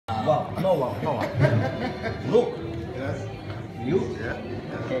wow. No wow, no wow. Look. Yes. You? Yeah.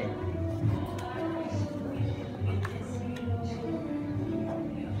 Okay.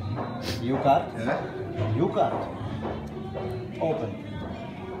 You card? Yeah. You card. Open.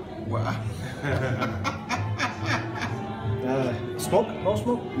 Wow. Smoke? No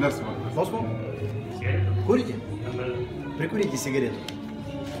smoke? No smoke. No smoke? Курите? Прикурите сигарету.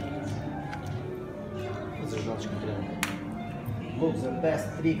 Вот зажигалочка прямо. Look, the best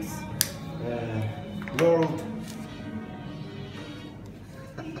tricks world.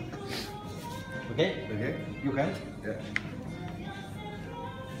 Okay? Okay. You hand? Yeah.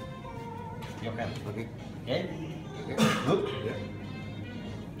 Your hand. Okay. Okay? Okay. Good? Yeah.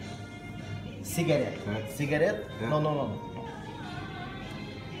 Cigarette. Yeah. Cigarette? Yeah. No, no, no.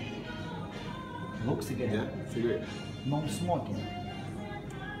 Look, cigarette. Yeah. Cigarette. No smoking.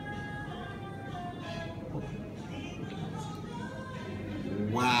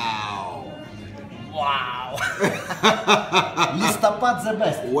 Wow. Wow! Листопад the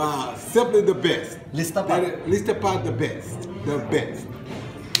best. Wow. Simply the best. Листопад. Listopad the best. The best.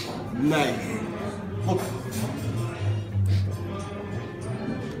 Nice. Look.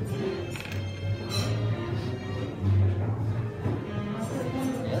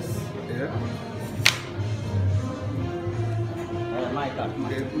 Yes. Yeah. My card.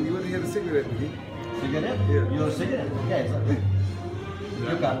 Okay. You want to hear the cigarette with me? Cigarette? Yeah. Your cigarette? Okay. So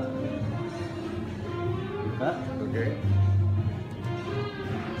you got. You got? Okay.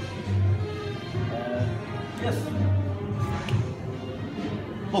 Yes.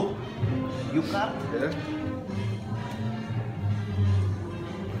 Look. You got. Yeah.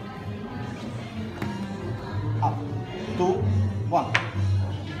 Up. 2, 1.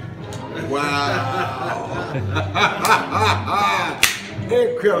 Wow.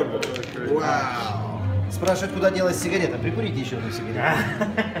 Incredible. Wow. Спрашивают, куда делась сигарета. Прикурите еще одну сигарету.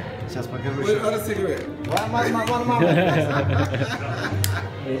 Сейчас покажу Wait, еще. other cigarette. One moment.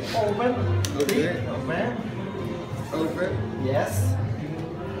 Open. Okay. Open. Open. Yes.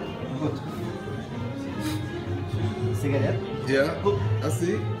 Good. Cigarette. Yeah. Good. I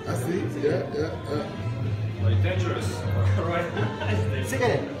see. Yeah. Very dangerous. Right.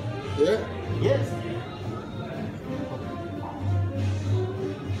 Cigarette. Yeah. Yes.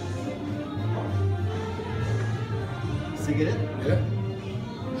 Cigarette. Yeah.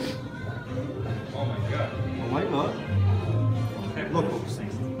 Oh my god. Oh my god. Look.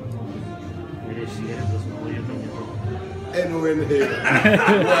 And we're in here.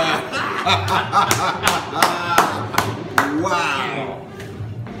 Wow. Wow.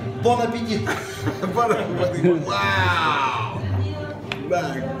 Bon appetit. Wow.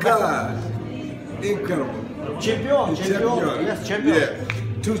 My God. Incredible. Champion. Yes, champion. Yeah.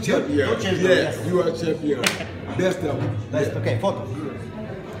 Two champions. Two champions, Yes, yes. you are champion. Best of them. Nice. Okay, photo.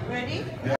 Ready?